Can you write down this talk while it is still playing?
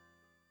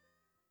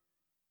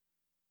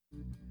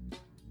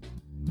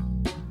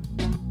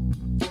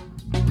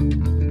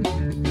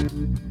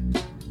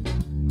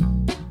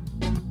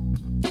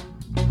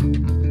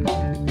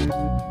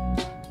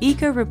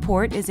Eco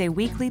Report is a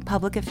weekly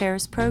public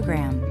affairs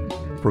program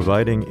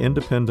providing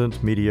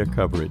independent media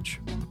coverage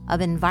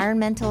of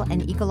environmental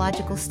and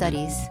ecological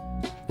studies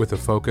with a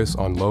focus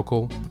on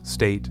local,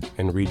 state,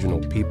 and regional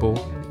people,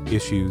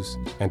 issues,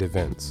 and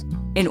events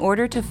in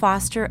order to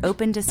foster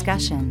open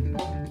discussion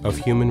of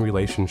human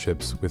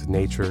relationships with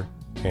nature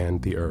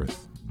and the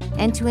earth,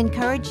 and to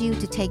encourage you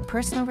to take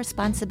personal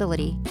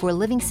responsibility for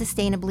living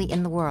sustainably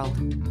in the world.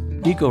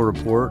 Eco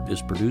Report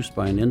is produced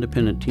by an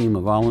independent team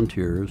of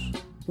volunteers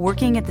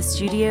working at the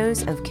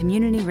studios of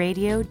Community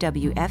Radio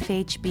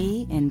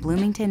WFHB in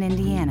Bloomington,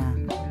 Indiana,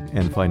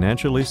 and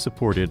financially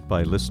supported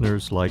by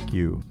listeners like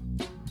you.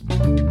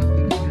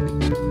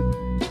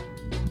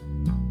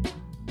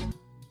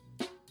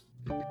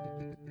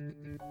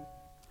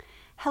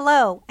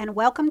 Hello, and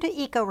welcome to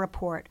Eco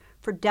Report.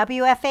 For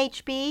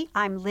WFHB,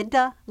 I'm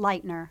Linda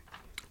Lightner.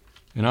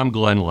 And I'm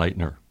Glenn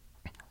Lightner.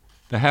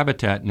 The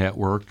Habitat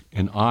Network,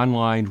 an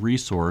online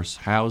resource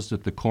housed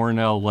at the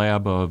Cornell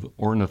Lab of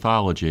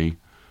Ornithology,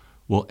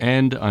 will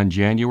end on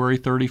January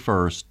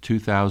 31st,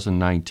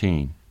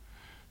 2019.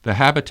 The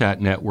Habitat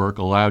Network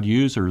allowed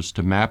users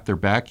to map their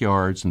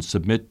backyards and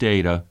submit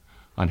data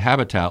on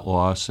habitat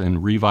loss and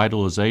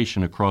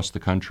revitalization across the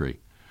country.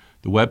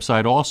 The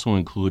website also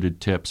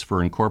included tips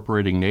for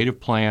incorporating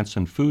native plants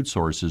and food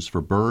sources for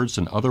birds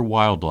and other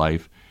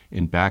wildlife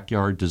in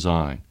backyard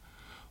design.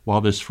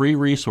 While this free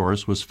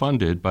resource was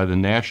funded by the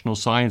National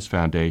Science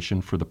Foundation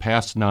for the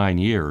past 9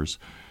 years,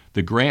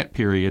 the grant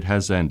period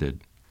has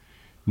ended.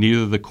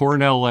 Neither the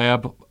Cornell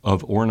Lab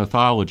of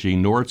Ornithology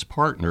nor its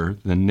partner,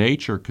 the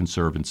Nature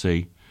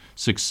Conservancy,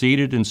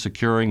 succeeded in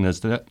securing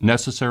the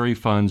necessary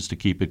funds to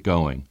keep it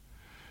going.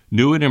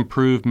 New and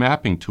improved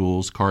mapping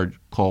tools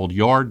called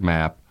Yard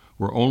Map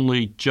were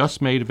only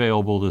just made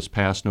available this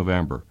past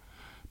November.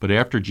 But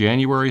after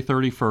January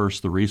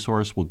 31st, the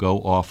resource will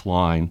go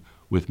offline,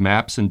 with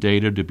maps and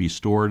data to be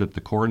stored at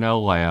the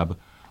Cornell Lab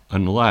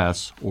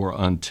unless or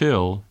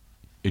until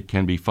it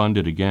can be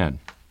funded again.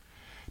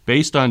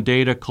 Based on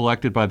data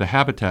collected by the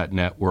Habitat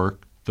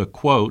Network, the,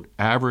 quote,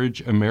 average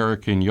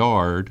American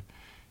yard,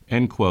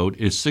 end quote,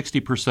 is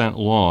 60%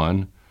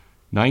 lawn,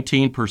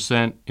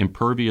 19%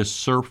 impervious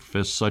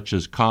surface such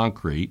as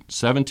concrete,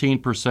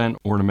 17%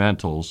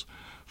 ornamentals,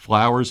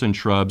 flowers and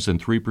shrubs, and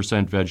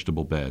 3%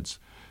 vegetable beds.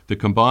 The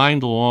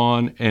combined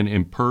lawn and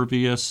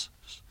impervious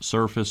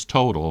surface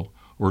total,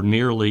 or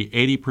nearly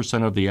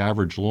 80% of the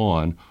average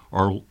lawn,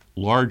 are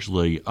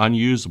largely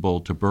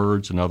unusable to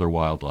birds and other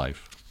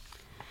wildlife.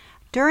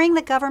 During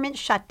the government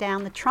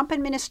shutdown, the Trump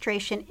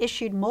administration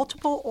issued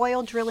multiple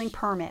oil drilling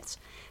permits.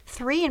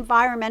 3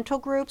 environmental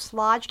groups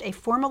lodged a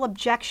formal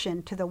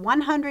objection to the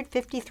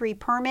 153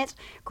 permits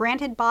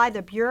granted by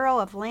the Bureau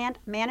of Land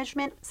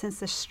Management since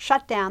the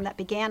shutdown that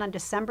began on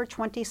December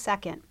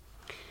 22nd.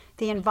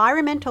 The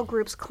environmental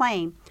groups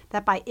claim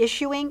that by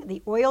issuing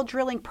the oil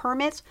drilling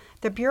permits,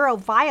 the Bureau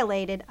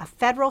violated a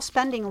federal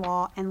spending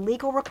law and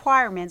legal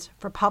requirements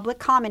for public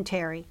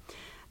commentary.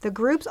 The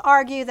groups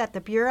argue that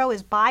the Bureau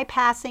is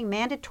bypassing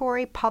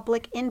mandatory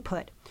public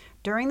input.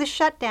 During the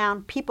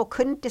shutdown, people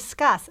couldn't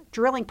discuss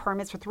drilling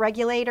permits with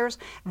regulators,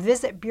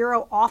 visit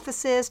Bureau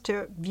offices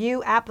to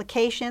view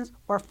applications,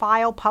 or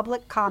file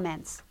public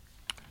comments.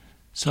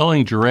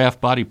 Selling giraffe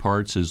body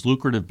parts is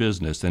lucrative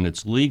business, and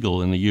it's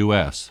legal in the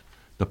U.S.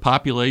 The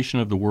population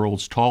of the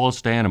world's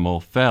tallest animal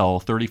fell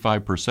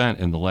 35%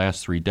 in the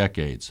last 3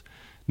 decades.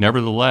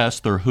 Nevertheless,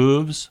 their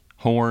hooves,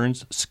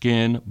 horns,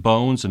 skin,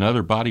 bones, and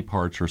other body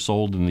parts are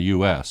sold in the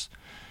U.S.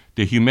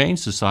 The Humane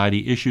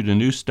Society issued a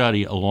new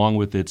study along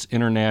with its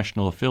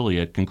international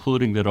affiliate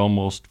concluding that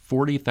almost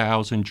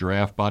 40,000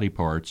 giraffe body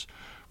parts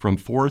from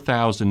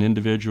 4,000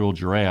 individual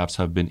giraffes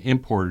have been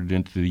imported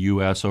into the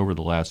U.S. over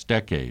the last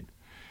decade.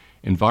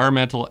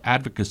 Environmental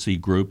advocacy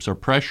groups are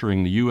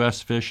pressuring the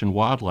U.S. Fish and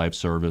Wildlife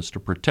Service to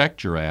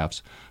protect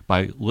giraffes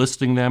by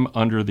listing them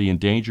under the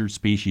Endangered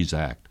Species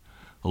Act.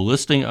 A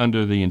listing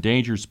under the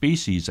Endangered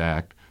Species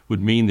Act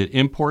would mean that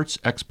imports,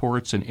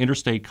 exports, and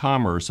interstate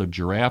commerce of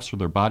giraffes or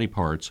their body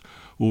parts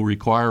will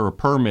require a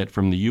permit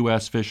from the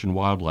U.S. Fish and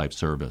Wildlife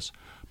Service.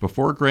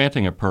 Before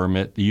granting a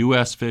permit, the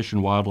U.S. Fish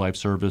and Wildlife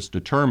Service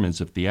determines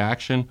if the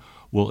action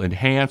will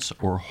enhance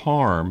or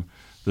harm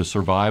the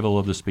survival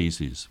of the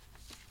species.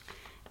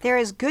 There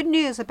is good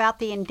news about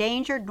the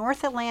endangered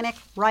North Atlantic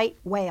right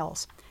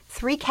whales.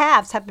 3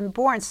 calves have been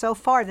born so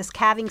far this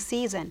calving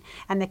season,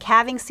 and the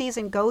calving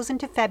season goes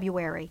into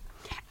February.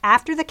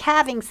 After the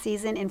calving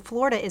season in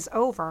Florida is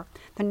over,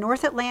 the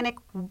North Atlantic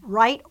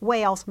right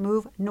whales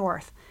move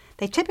north.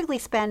 They typically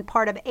spend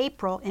part of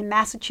April in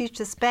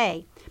Massachusetts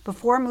Bay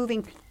before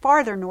moving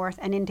farther north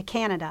and into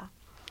Canada.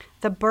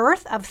 The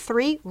birth of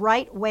 3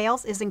 right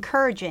whales is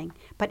encouraging,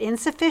 but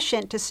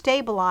insufficient to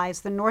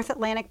stabilize the North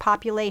Atlantic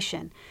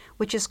population,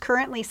 which is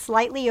currently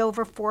slightly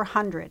over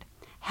 400.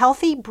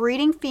 Healthy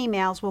breeding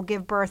females will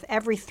give birth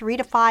every 3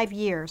 to 5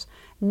 years.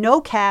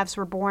 No calves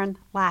were born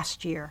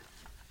last year.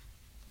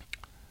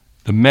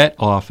 The Met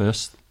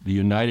Office, the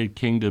United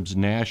Kingdom's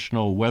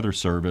National Weather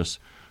Service,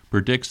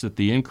 predicts that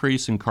the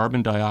increase in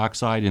carbon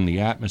dioxide in the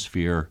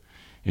atmosphere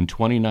in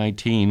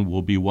 2019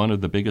 will be one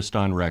of the biggest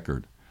on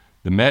record.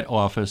 The Met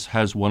Office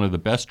has one of the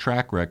best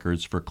track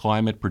records for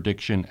climate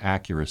prediction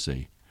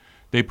accuracy.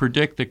 They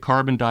predict that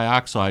carbon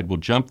dioxide will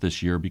jump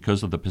this year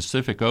because of the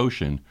Pacific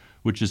Ocean,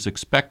 which is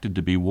expected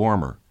to be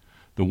warmer.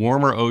 The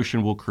warmer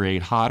ocean will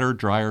create hotter,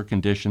 drier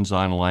conditions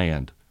on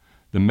land.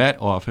 The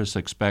Met Office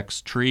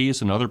expects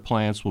trees and other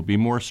plants will be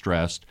more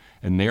stressed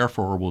and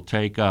therefore will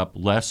take up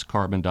less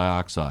carbon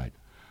dioxide.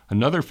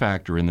 Another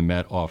factor in the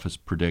Met Office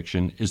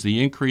prediction is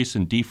the increase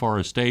in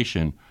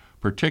deforestation,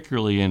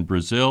 particularly in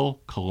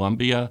Brazil,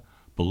 Colombia,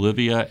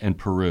 Bolivia, and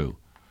Peru.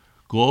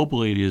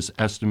 Globally, it is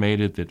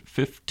estimated that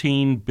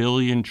 15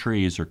 billion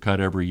trees are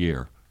cut every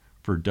year.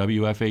 For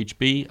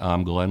WFHB,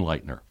 I'm Glenn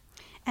Lightner.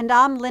 And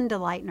I'm Linda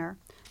Lightner.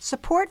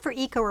 Support for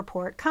Eco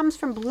Report comes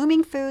from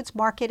Blooming Foods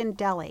Market and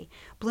Deli,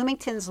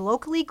 Bloomington's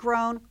locally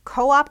grown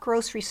co-op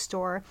grocery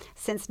store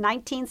since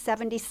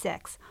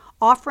 1976,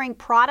 offering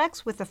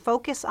products with a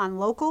focus on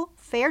local,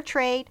 fair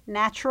trade,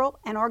 natural,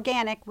 and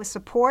organic with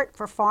support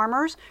for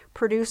farmers,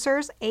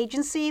 producers,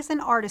 agencies,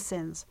 and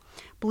artisans.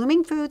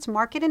 Blooming Foods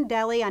Market and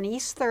Deli on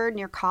East 3rd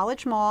near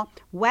College Mall,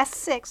 West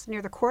 6th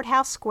near the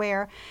Courthouse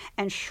Square,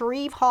 and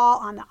Shreve Hall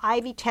on the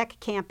Ivy Tech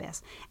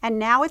campus. And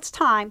now it's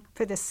time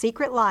for the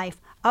Secret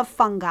Life of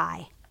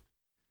Fungi.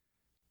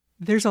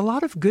 There's a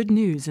lot of good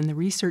news in the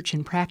research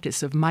and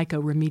practice of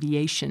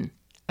mycoremediation,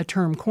 a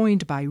term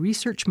coined by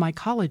research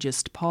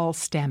mycologist Paul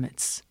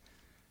Stamets.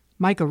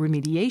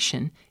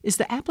 Mycoremediation is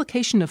the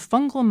application of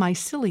fungal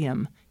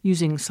mycelium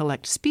using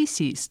select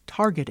species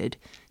targeted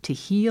to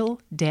heal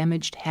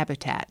damaged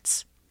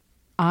habitats.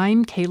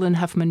 I'm Kalynn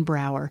Huffman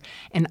Brower,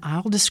 and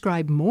I'll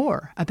describe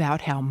more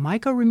about how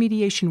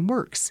mycoremediation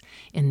works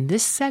in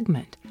this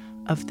segment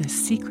of The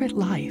Secret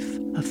Life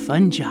of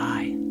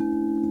Fungi.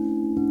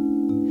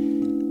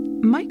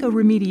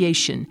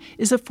 Mycoremediation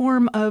is a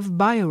form of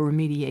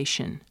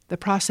bioremediation, the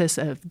process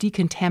of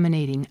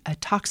decontaminating a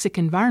toxic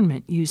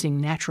environment using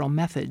natural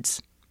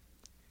methods.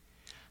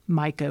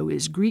 Myco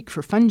is Greek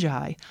for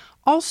fungi,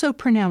 also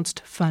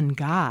pronounced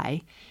fungi,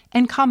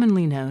 and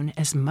commonly known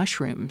as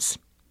mushrooms.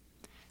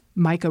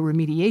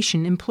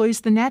 Mycoremediation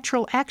employs the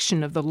natural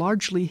action of the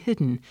largely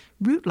hidden,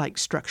 root-like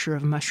structure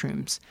of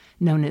mushrooms,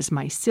 known as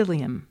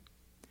mycelium.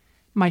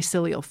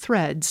 Mycelial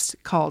threads,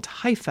 called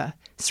hypha,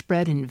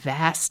 spread in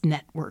vast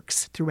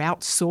networks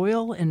throughout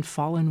soil and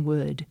fallen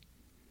wood.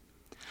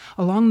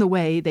 Along the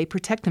way, they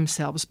protect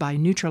themselves by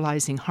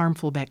neutralizing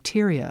harmful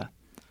bacteria.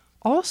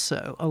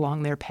 Also,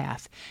 along their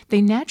path,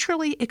 they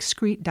naturally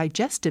excrete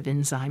digestive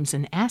enzymes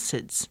and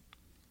acids.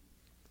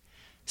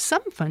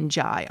 Some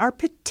fungi are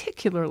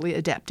particularly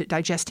adept at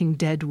digesting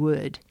dead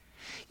wood.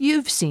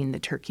 You've seen the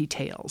turkey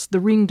tails, the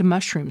ringed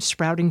mushrooms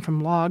sprouting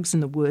from logs in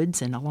the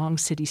woods and along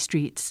city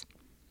streets.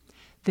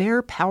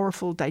 Their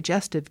powerful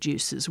digestive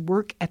juices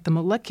work at the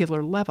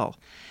molecular level,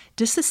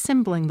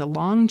 disassembling the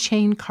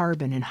long-chain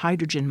carbon and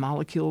hydrogen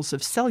molecules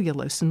of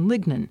cellulose and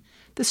lignin,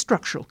 the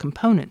structural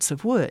components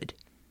of wood.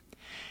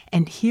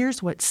 And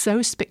here's what's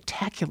so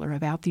spectacular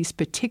about these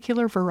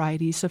particular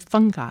varieties of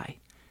fungi.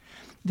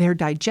 Their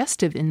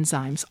digestive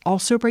enzymes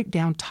also break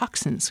down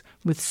toxins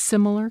with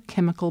similar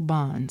chemical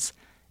bonds,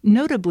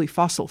 notably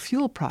fossil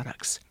fuel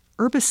products,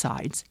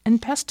 herbicides,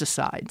 and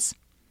pesticides.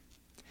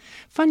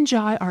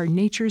 Fungi are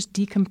nature's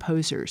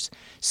decomposers,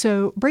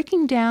 so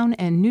breaking down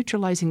and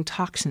neutralizing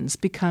toxins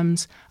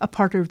becomes a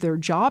part of their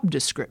job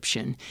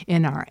description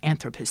in our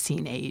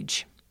Anthropocene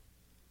age.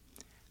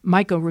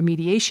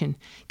 Mycoremediation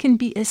can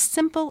be as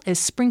simple as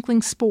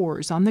sprinkling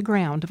spores on the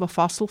ground of a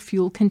fossil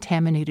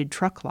fuel-contaminated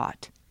truck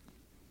lot.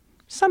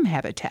 Some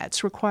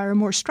habitats require a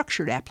more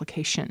structured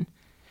application.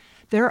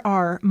 There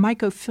are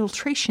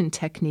mycofiltration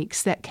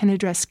techniques that can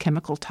address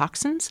chemical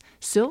toxins,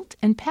 silt,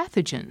 and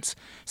pathogens,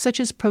 such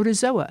as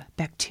protozoa,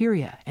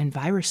 bacteria, and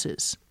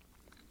viruses.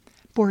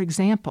 For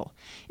example,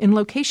 in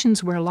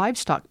locations where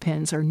livestock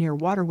pens are near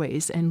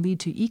waterways and lead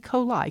to E.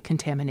 coli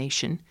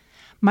contamination,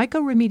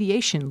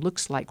 mycoremediation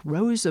looks like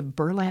rows of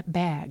burlap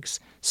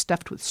bags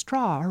stuffed with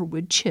straw or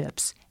wood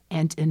chips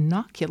and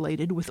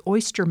inoculated with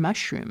oyster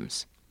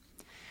mushrooms.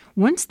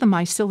 Once the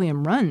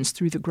mycelium runs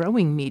through the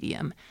growing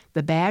medium,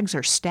 the bags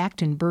are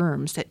stacked in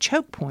berms at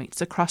choke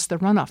points across the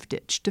runoff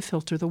ditch to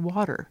filter the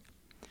water.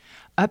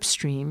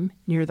 Upstream,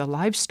 near the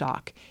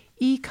livestock,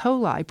 E.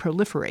 coli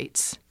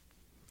proliferates.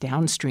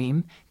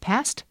 Downstream,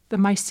 past the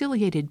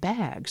myceliated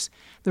bags,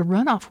 the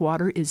runoff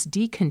water is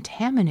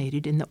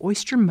decontaminated in the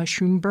oyster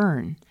mushroom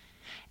burn,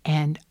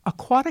 and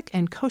aquatic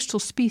and coastal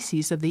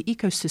species of the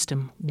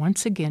ecosystem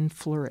once again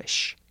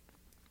flourish.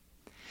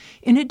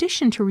 In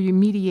addition to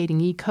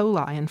remediating E.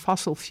 coli and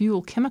fossil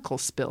fuel chemical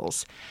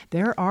spills,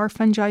 there are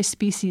fungi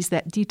species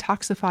that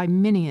detoxify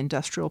many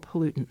industrial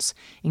pollutants,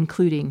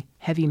 including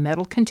heavy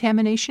metal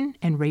contamination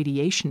and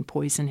radiation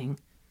poisoning.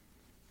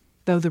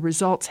 Though the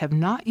results have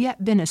not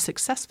yet been as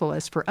successful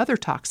as for other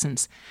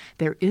toxins,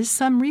 there is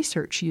some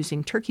research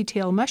using turkey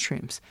tail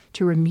mushrooms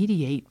to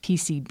remediate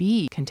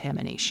PCB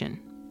contamination.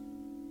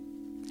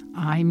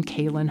 I'm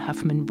Kalynn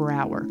Huffman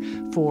Brower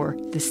for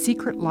The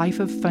Secret Life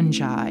of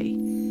Fungi,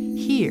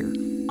 here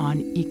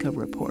on Eco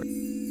Report.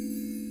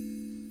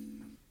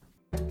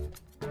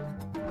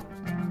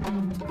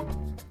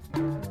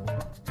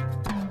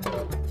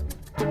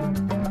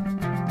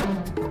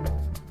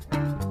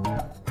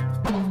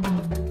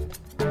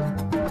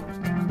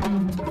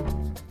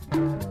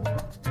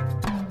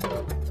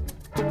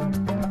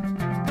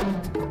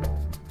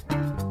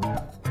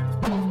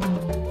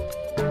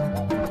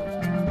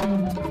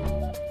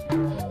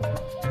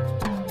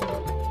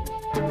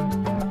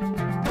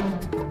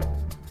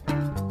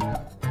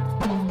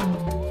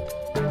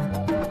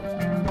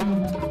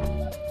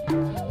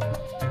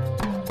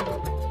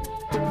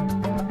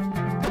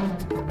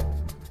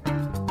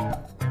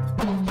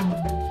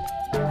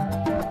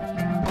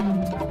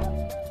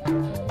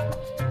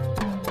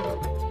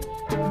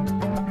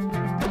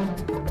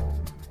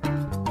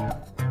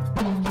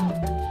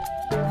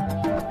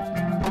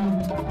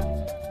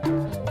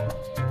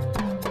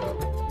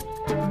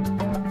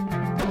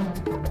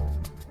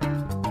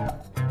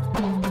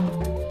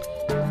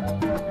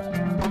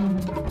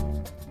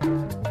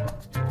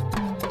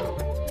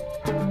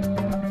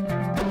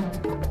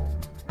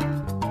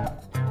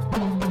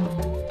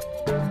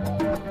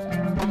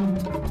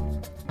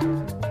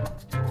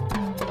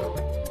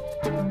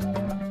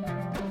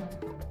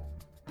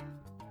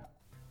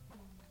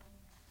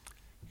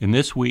 In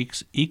this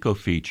week's Eco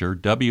Feature,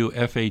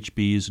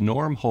 WFHB's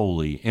Norm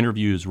Holy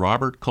interviews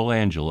Robert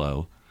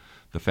Calengelo,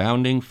 the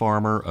founding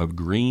farmer of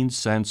Green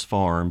Sense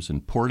Farms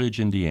in Portage,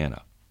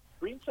 Indiana.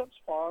 Green Sense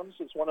Farms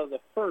is one of the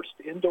first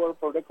indoor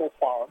vertical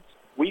farms.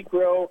 We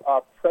grow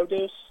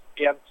produce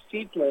and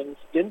seedlings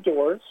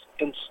indoors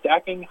in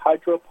stacking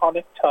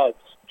hydroponic tubs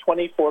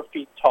 24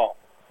 feet tall.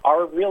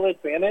 Our real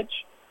advantage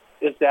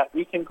is that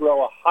we can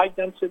grow a high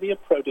density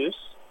of produce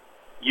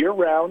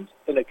year-round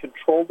in a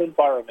controlled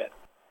environment.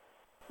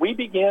 We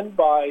begin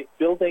by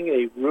building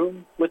a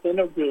room within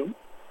a room.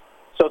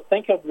 So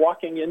think of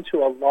walking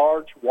into a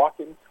large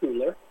walk-in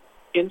cooler.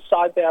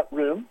 Inside that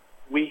room,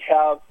 we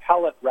have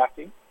pallet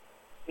racking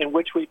in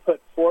which we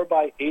put 4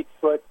 by 8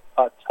 foot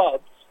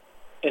tubs.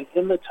 And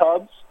in the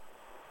tubs,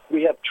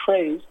 we have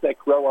trays that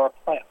grow our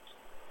plants.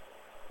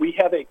 We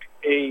have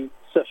a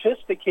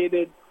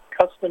sophisticated,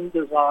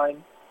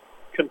 custom-designed,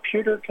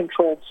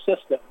 computer-controlled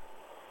system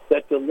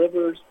that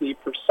delivers the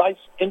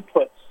precise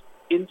inputs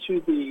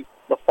into the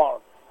farm.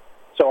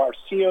 So our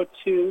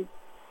CO2,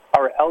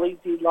 our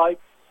LED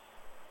lights,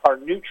 our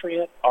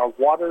nutrient, our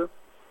water,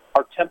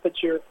 our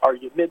temperature, our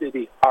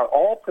humidity are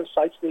all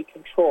precisely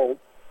controlled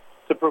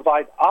to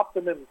provide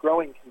optimum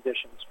growing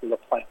conditions for the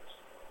plants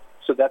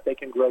so that they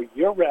can grow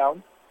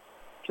year-round,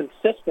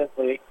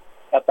 consistently,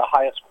 at the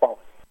highest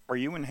quality. Are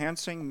you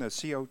enhancing the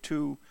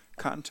CO2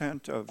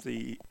 content of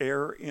the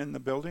air in the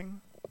building?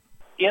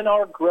 In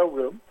our grow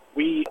room,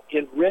 we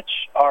enrich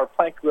our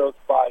plant growth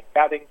by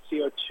adding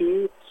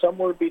CO2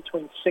 somewhere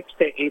between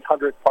 600 to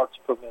 800 parts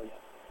per million.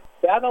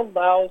 That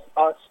allows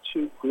us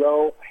to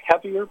grow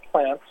heavier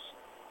plants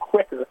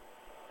quicker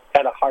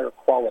at a higher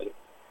quality.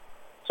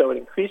 So it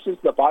increases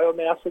the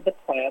biomass of the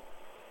plant,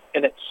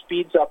 and it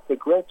speeds up the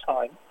growth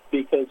time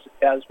because,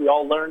 as we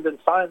all learned in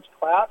science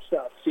class,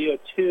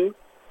 CO2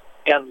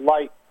 and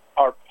light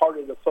are part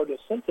of the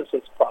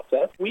photosynthesis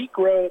process. We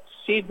grow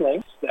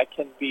seedlings that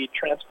can be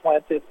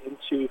transplanted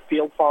into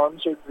field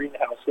farms or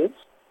greenhouses.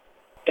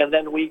 And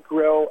then we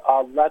grow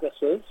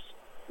lettuces.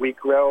 We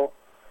grow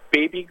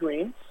baby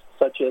greens,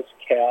 such as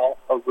kale,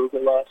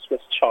 arugula,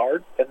 Swiss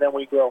chard. And then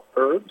we grow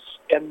herbs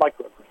and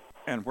microgreens.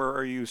 And where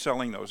are you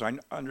selling those? I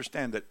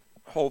understand that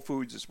Whole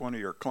Foods is one of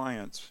your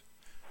clients.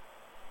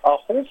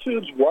 Whole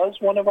Foods was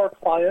one of our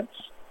clients.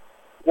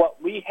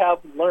 What we have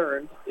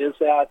learned is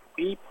that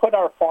we put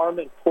our farm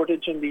in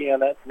Portage,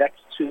 Indiana,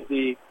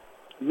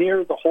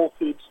 near the Whole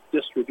Foods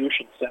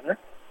distribution center.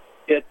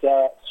 It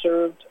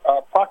served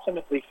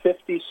approximately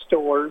 50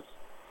 stores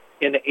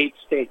in 8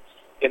 states,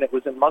 and it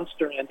was in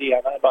Munster,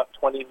 Indiana, about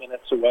 20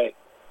 minutes away.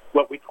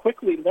 What we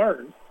quickly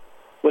learned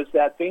was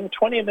that being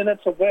 20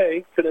 minutes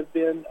away could have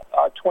been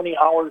 20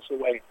 hours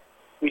away.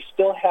 We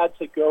still had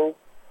to go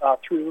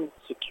through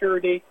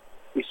security.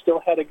 We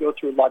still had to go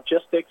through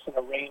logistics and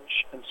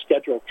arrange and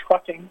schedule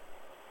trucking.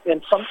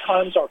 And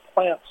sometimes our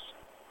plants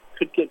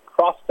could get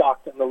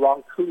cross-docked in the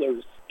wrong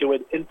coolers. It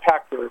would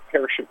impact their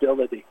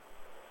perishability.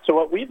 So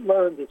what we've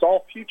learned is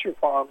all future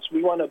farms,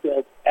 we want to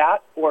build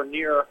at or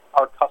near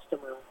our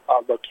customer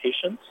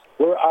locations.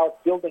 We're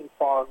out building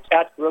farms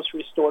at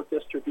grocery store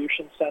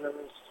distribution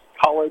centers,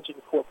 college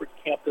and corporate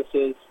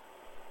campuses,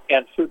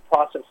 and food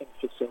processing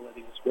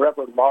facilities,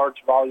 wherever large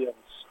volumes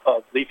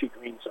of leafy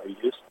greens are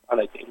used on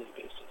a daily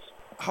basis.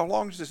 How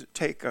long does it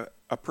take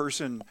a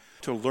person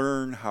to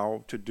learn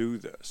how to do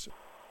this?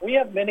 We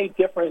have many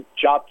different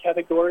job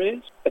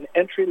categories. An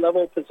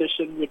entry-level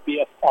position would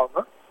be a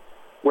farmer,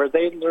 where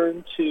they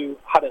learn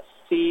how to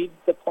seed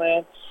the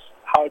plants,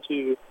 how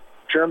to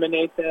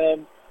germinate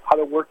them, how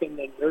to work in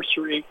the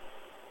nursery,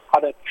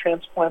 how to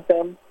transplant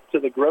them to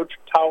the grow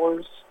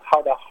towers,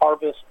 how to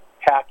harvest,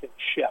 pack, and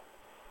ship.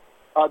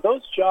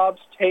 Those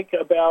jobs take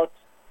about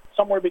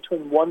somewhere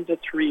between 1 to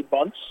 3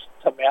 months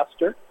to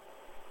master.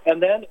 And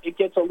then it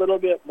gets a little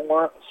bit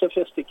more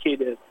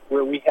sophisticated,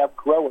 where we have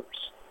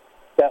growers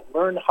that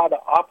learn how to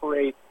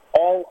operate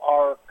all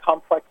our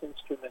complex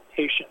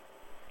instrumentation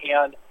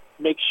and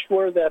make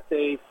sure that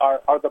they are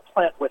the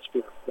plant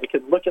whisperer. They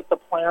can look at the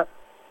plant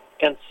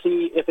and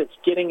see if it's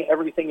getting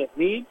everything it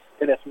needs,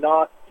 and if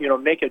not,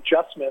 make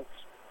adjustments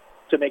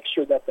to make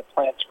sure that the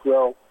plants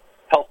grow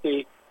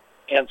healthy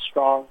and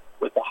strong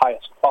with the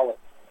highest quality.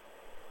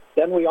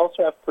 Then we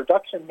also have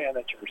production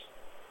managers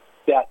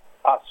that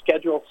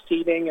schedule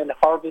seeding and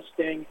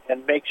harvesting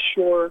and make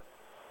sure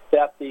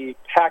that the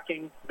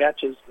packing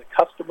matches the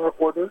customer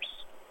orders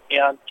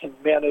and can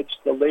manage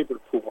the labor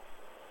pool.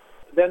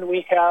 Then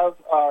we have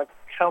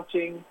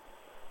accounting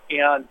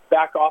and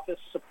back office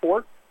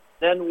support.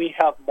 Then we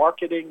have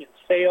marketing and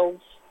sales.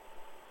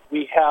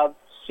 We have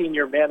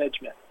senior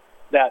management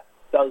that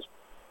does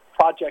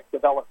project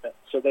development.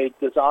 So they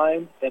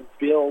design and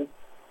build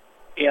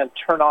and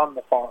turn on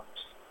the farms.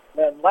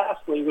 And then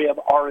lastly, we have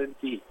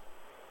R&D,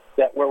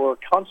 where we're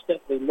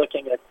constantly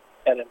looking at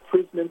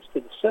improvements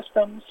to the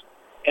systems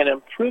and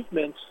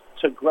improvements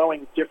to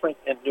growing different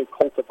and new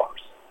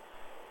cultivars.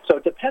 So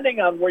depending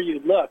on where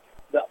you look,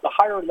 the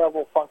higher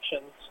level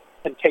functions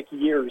can take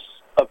years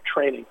of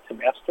training to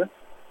master,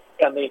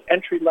 and the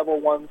entry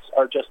level ones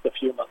are just a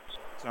few months.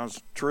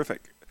 Sounds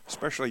terrific.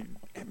 especially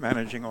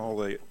managing all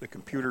the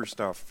computer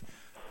stuff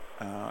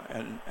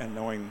and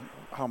knowing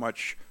how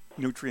much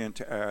nutrient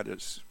to add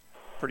is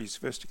pretty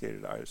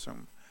sophisticated, I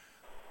assume.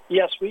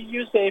 Yes, we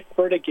use a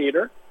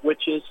fertigator,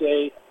 which is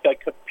a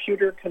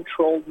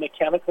computer-controlled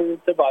mechanical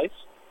device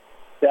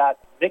that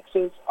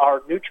mixes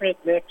our nutrient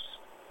mix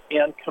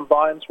and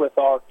combines with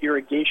our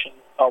irrigation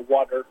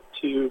water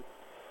to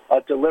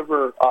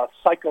deliver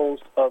cycles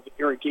of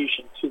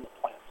irrigation to the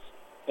plants.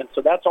 And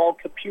so that's all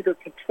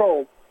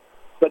computer-controlled,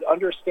 but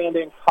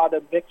understanding how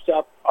to mix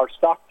up our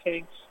stock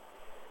tanks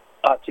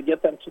to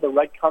get them to the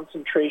right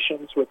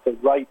concentrations with the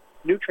right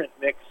nutrient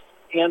mix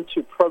and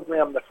to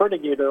program the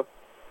fertigator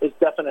is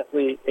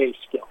definitely a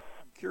skill.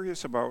 I'm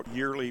curious about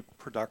yearly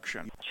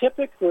production.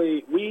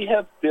 Typically, we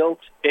have built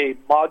a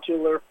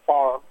modular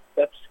farm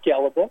that's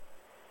scalable,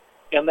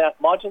 and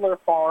that modular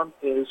farm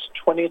is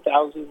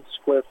 20,000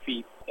 square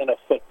feet in a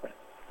footprint.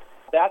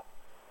 That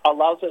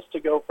allows us to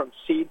go from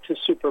seed to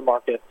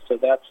supermarket, so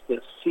that's the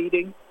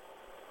seeding,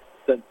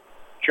 the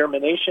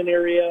germination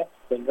area,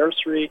 the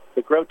nursery,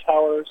 the grow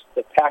towers,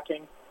 the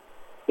packing,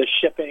 the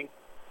shipping,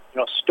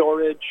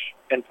 storage,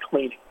 and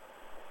cleaning.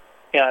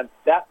 And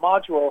that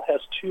module has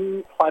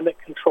 2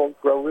 climate-controlled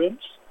grow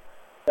rooms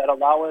that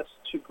allow us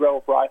to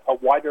grow a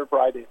wider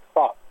variety of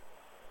crops.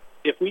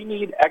 If we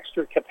need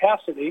extra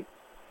capacity,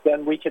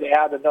 then we could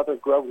add another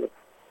grow room.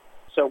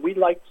 So we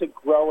like to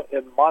grow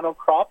in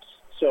monocrops,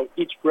 so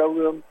each grow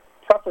room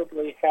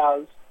preferably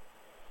has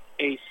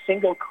a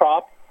single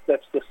crop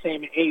that's the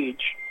same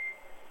age.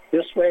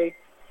 This way,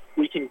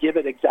 we can give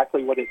it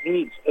exactly what it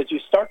needs. As you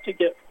start to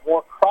get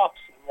more crops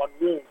in one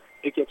room,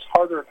 it gets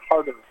harder and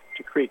harder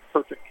to create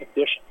perfect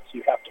conditions.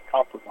 You have to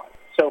compromise.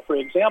 So, for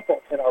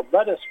example, in our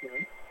lettuce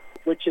room,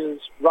 which is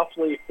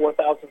roughly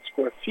 4,000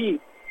 square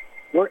feet,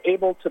 we're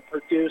able to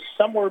produce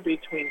somewhere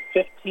between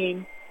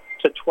 15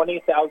 to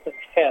 20,000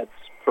 heads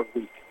per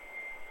week.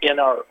 In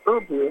our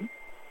herb room,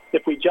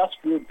 if we just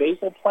grew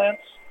basil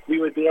plants, we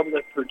would be able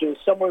to produce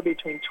somewhere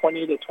between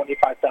 20 to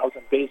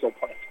 25,000 basil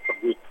plants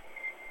per week,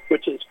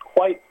 which is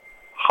quite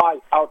high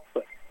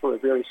output for a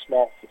very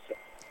small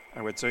facility.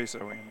 I would say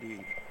so,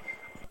 indeed.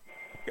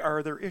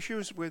 Are there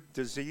issues with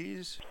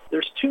disease?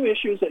 There's 2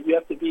 issues that you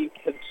have to be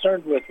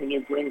concerned with when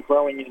you bring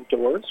growing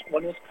indoors.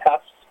 One is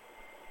pests,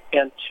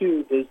 and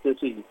 2 is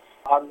disease.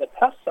 On the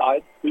pest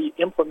side, we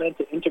implement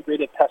an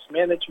integrated pest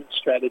management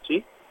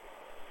strategy,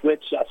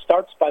 which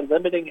starts by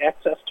limiting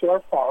access to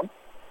our farm,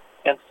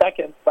 and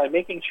second, by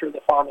making sure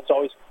the farm is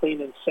always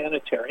clean and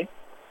sanitary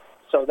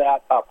so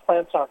that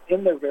plants aren't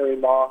in there very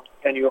long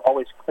and you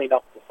always clean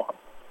up the farm.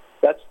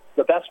 That's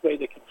the best way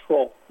to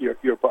control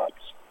your bugs.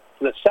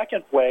 The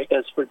second way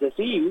is for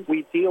disease,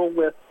 we deal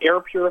with air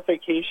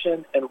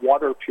purification and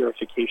water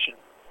purification.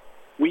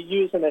 We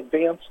use an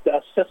advanced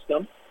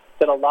system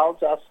that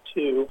allows us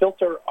to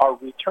filter our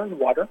return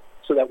water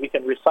so that we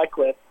can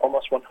recycle it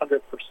almost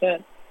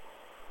 100%.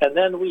 And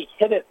then we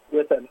hit it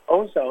with an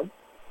ozone,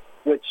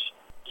 which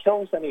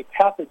kills any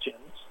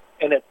pathogens,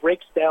 and it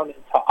breaks down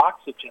into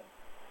oxygen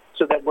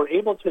so that we're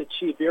able to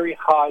achieve very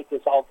high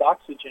dissolved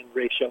oxygen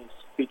ratios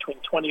between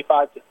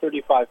 25 to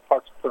 35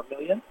 parts per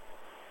million,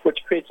 which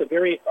creates a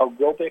very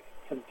aerobic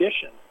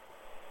condition,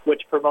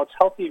 which promotes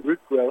healthy root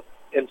growth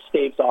and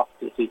staves off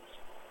disease.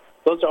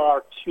 Those are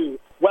our 2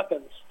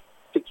 weapons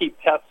to keep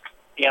pests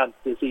and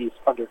disease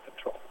under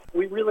control.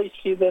 We really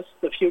see this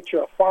the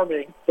future of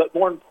farming, but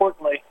more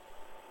importantly,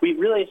 we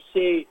really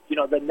see,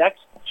 the next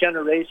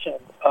generation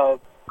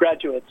of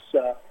graduates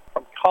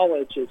from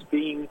college as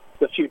being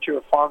the future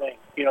of farming.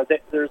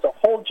 There's a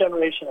whole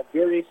generation of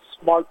very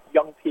smart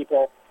young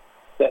people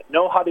that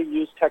know how to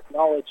use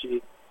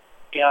technology,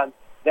 and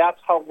that's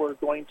how we're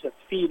going to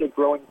feed a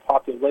growing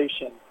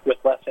population with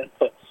less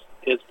inputs,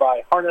 is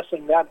by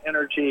harnessing that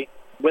energy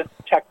with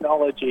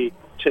technology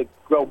to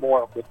grow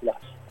more with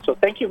less. So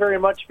thank you very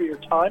much for your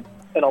time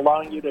and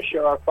allowing you to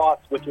share our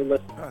thoughts with your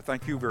listeners.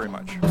 Thank you very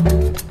much.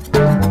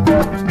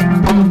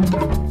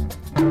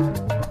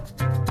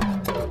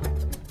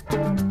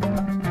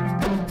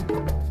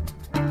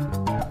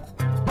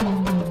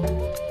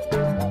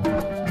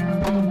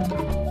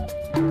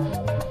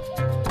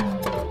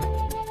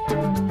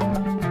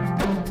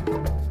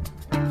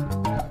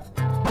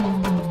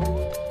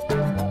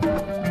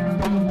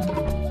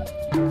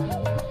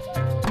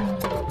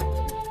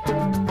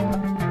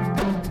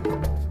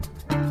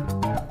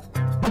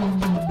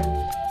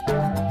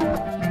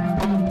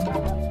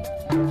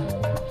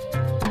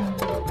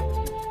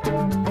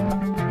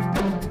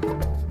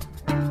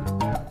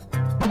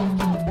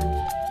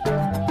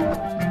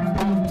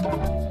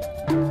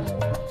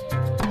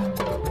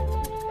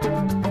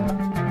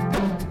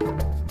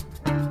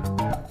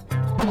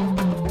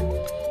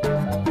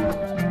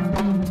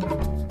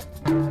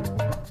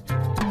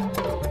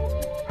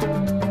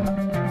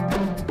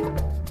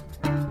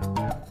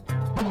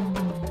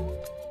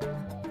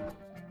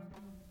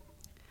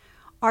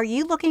 Are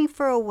you looking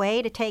for a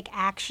way to take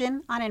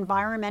action on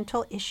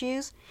environmental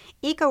issues?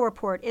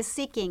 EcoReport is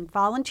seeking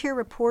volunteer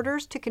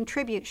reporters to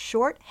contribute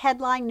short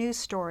headline news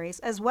stories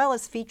as well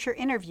as feature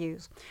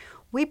interviews.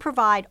 We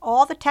provide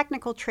all the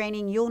technical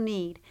training you'll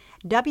need.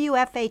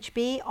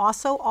 WFHB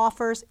also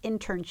offers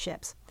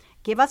internships.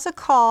 Give us a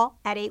call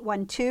at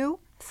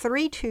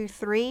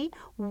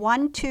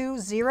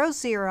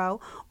 812-323-1200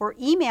 or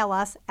email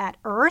us at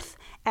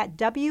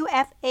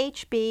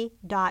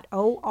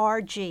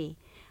earth@wfhb.org.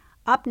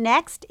 Up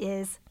next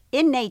is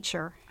In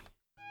Nature.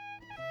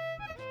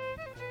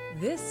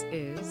 This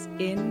is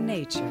In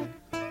Nature.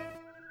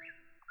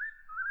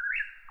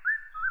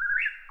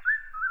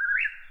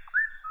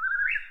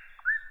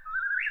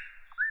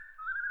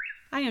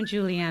 I am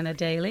Julianna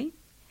Dailey,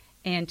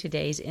 and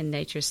today's In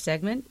Nature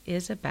segment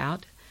is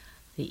about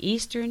the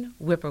eastern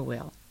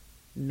whippoorwill,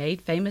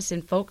 made famous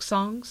in folk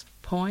songs,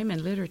 poem,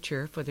 and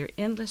literature for their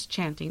endless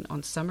chanting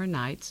on summer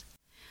nights.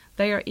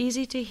 They are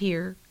easy to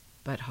hear,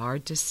 but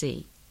hard to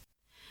see.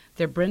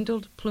 Their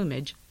brindled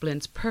plumage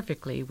blends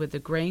perfectly with the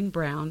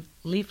grain-brown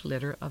leaf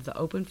litter of the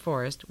open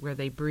forest where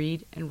they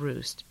breed and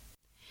roost.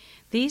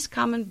 These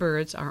common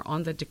birds are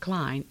on the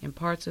decline in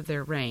parts of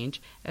their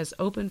range as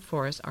open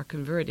forests are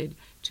converted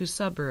to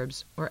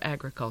suburbs or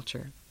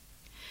agriculture.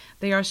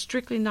 They are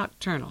strictly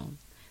nocturnal.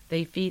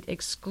 They feed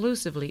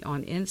exclusively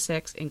on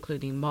insects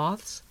including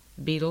moths,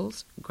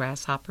 beetles,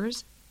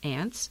 grasshoppers,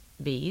 ants,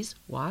 bees,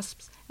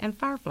 wasps, and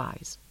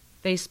fireflies.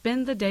 They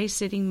spend the day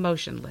sitting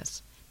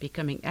motionless,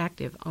 becoming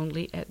active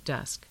only at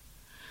dusk.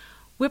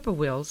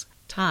 Whippoorwills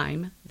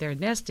time their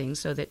nesting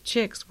so that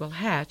chicks will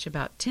hatch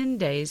about 10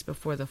 days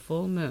before the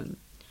full moon,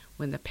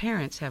 when the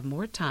parents have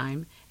more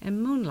time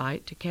and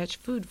moonlight to catch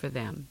food for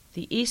them.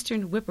 The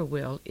eastern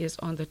whippoorwill is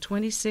on the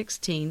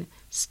 2016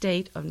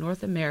 State of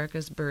North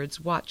America's Birds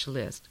Watch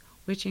list,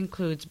 which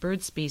includes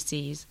bird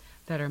species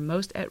that are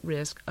most at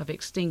risk of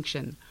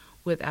extinction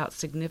without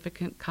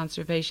significant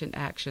conservation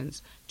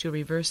actions to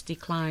reverse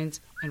declines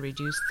and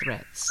reduce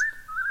threats.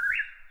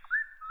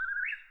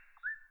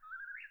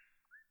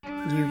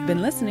 You've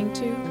been listening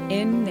to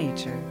In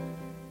Nature.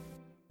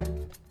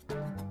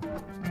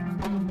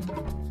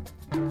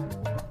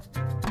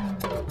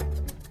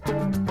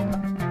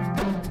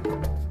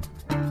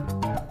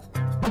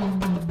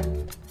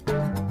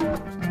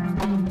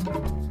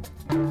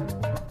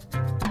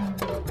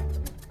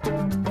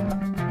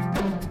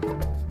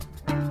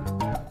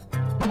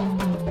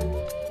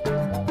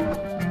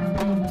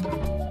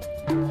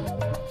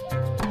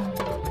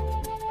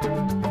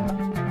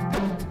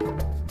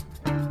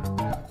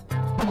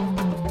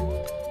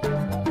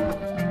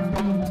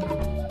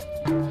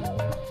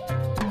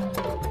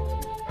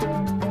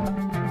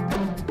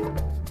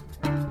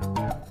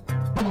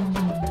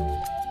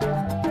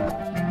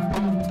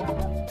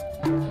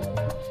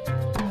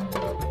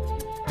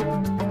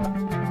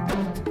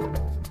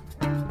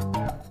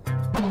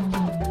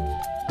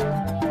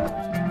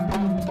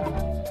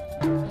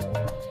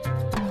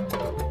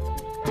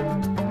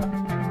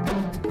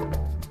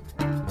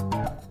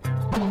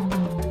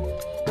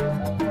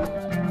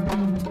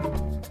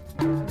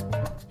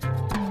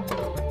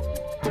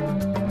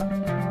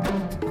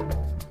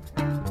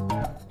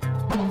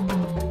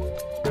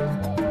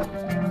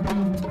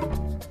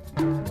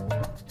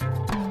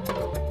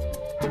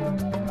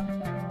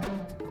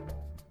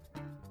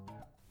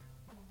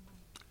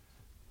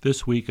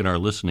 This week in our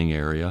listening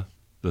area,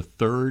 the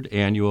third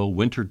annual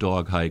Winter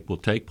Dog Hike will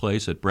take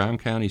place at Brown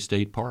County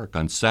State Park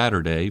on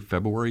Saturday,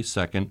 February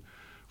 2nd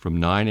from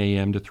 9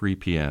 a.m. to 3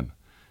 p.m.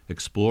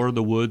 Explore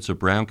the woods of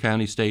Brown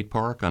County State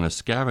Park on a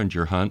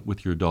scavenger hunt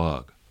with your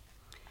dog.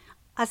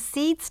 A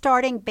seed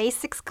starting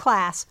basics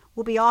class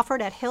will be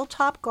offered at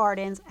Hilltop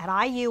Gardens at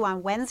IU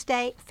on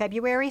Wednesday,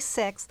 February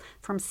 6th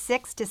from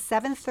 6 to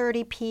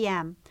 7:30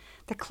 p.m.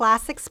 The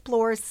class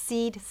explores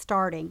seed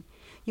starting.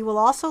 You will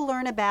also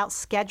learn about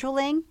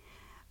scheduling,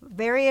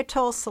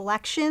 varietal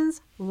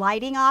selections,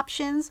 lighting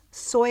options,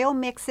 soil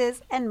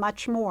mixes, and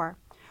much more.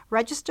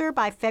 Register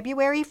by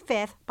February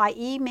 5th by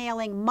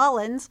emailing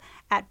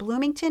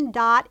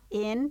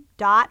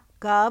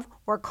mullins@bloomington.in.gov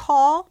or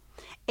call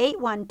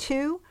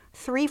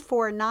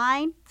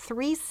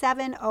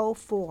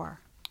 812-349-3704.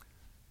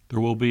 There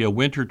will be a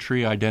winter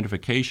tree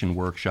identification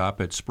workshop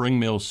at Spring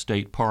Mills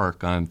State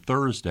Park on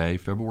Thursday,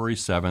 February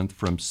 7th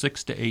from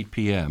 6 to 8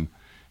 p.m.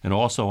 and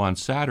also on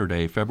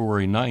Saturday,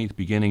 February 9th,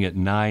 beginning at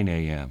 9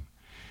 a.m.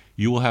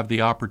 You will have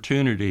the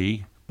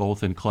opportunity,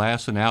 both in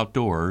class and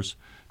outdoors,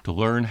 to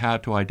learn how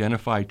to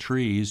identify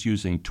trees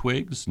using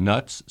twigs,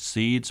 nuts,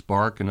 seeds,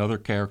 bark, and other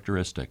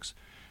characteristics.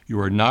 You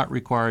are not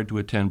required to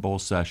attend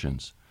both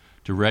sessions.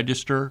 To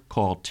register,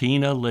 call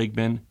Tina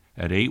Ligman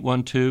at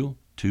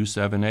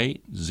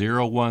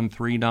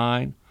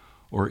 812-278-0139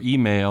 or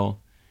email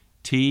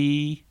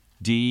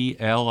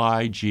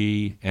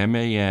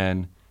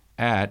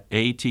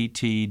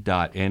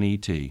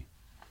tdligman@att.net.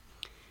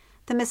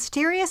 The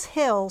Mysterious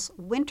Hills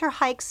Winter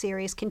Hike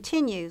Series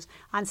continues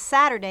on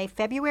Saturday,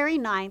 February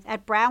 9th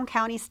at Brown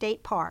County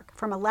State Park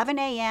from 11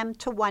 a.m.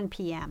 to 1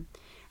 p.m.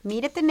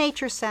 Meet at the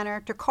Nature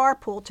Center to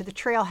carpool to the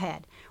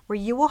trailhead, where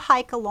you will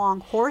hike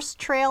along Horse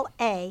Trail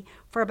A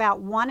for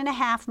about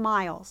 1.5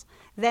 miles,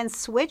 then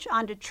switch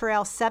onto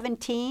Trail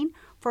 17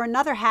 for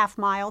another half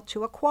mile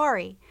to a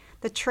quarry.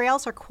 The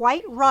trails are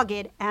quite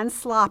rugged and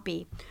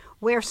sloppy.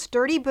 Wear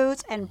sturdy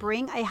boots and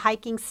bring a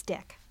hiking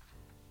stick.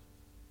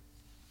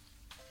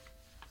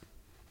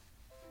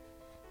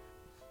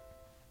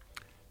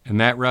 And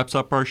that wraps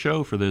up our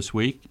show for this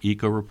week.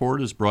 Eco Report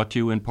is brought to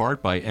you in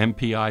part by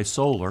MPI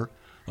Solar,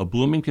 a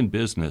Bloomington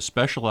business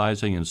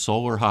specializing in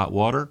solar hot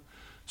water,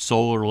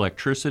 solar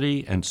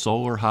electricity, and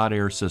solar hot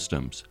air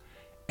systems.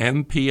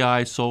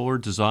 MPI Solar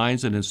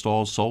designs and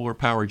installs solar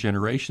power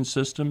generation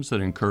systems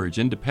that encourage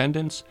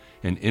independence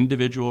and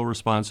individual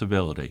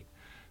responsibility.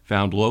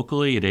 Found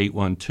locally at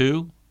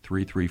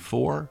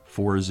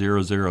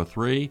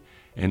 812-334-4003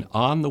 and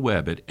on the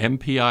web at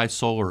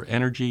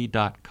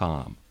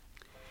mpisolarenergy.com.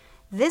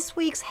 This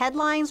week's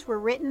headlines were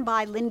written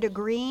by Linda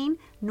Greene,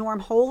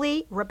 Norm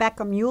Holy,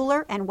 Rebecca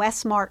Mueller, and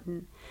Wes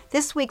Martin.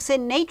 This week's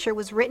In Nature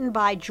was written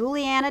by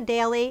Julianna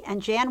Dailey,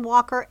 and Jan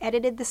Walker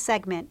edited the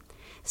segment.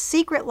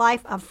 Secret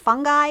Life of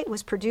Fungi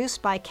was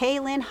produced by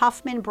Kalynn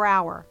Huffman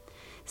Brower.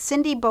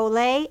 Cindy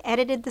Beaule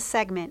edited the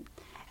segment.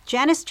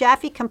 Janiece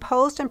Jaffee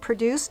composed and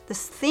produced the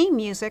theme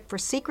music for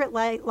Secret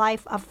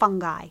Life of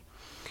Fungi.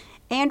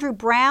 Andrew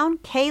Brown,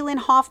 Kalynn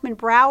Huffman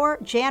Brower,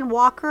 Jan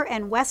Walker,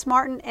 and Wes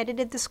Martin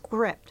edited the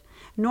script.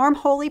 Norm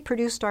Holy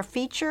produced our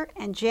feature,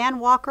 and Jan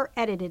Walker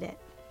edited it.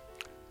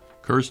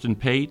 Kirsten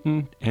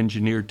Payton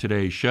engineered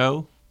today's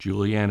show.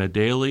 Julianna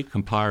Dailey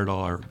compiled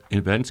our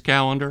events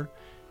calendar.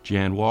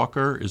 Jan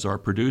Walker is our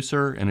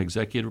producer, and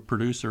executive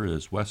producer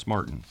is Wes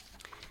Martin.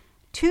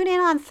 Tune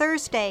in on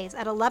Thursdays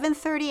at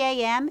 11:30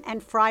 a.m.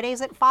 and Fridays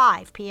at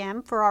 5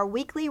 p.m. for our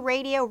weekly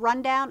radio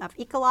rundown of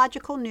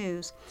ecological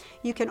news.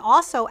 You can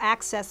also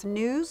access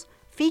news,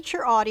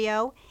 feature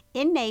audio,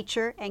 In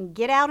Nature, and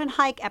Get Out and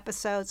Hike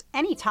episodes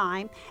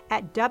anytime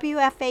at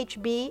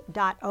WFHB.org.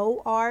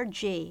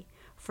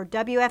 For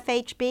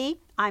WFHB,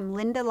 I'm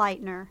Linda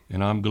Lightner.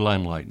 And I'm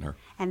Glenn Lightner.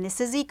 And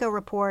this is Eco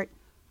Report.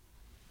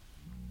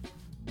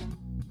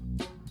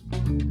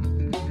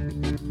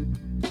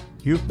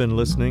 You've been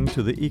listening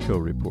to the Eco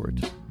Report,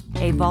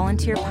 a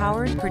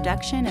volunteer-powered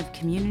production of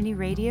Community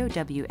Radio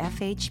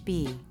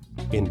WFHB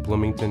in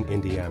Bloomington,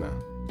 Indiana.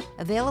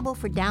 Available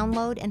for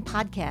download and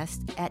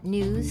podcast at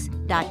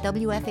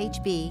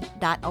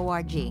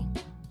news.wfhb.org.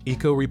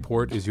 Eco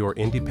Report is your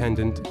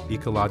independent,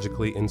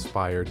 ecologically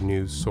inspired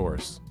news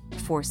source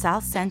for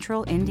South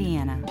Central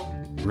Indiana,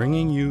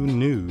 bringing you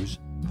news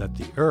that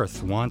the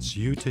Earth wants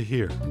you to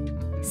hear.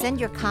 Send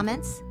your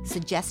comments,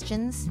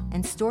 suggestions,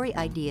 and story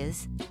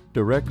ideas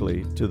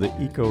directly to the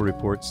Eco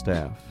Report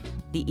staff.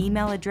 The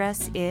email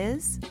address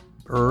is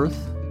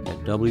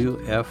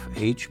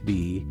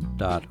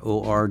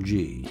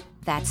earth@wfhb.org.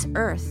 That's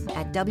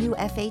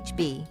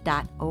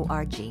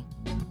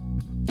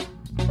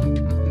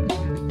earth@wfhb.org.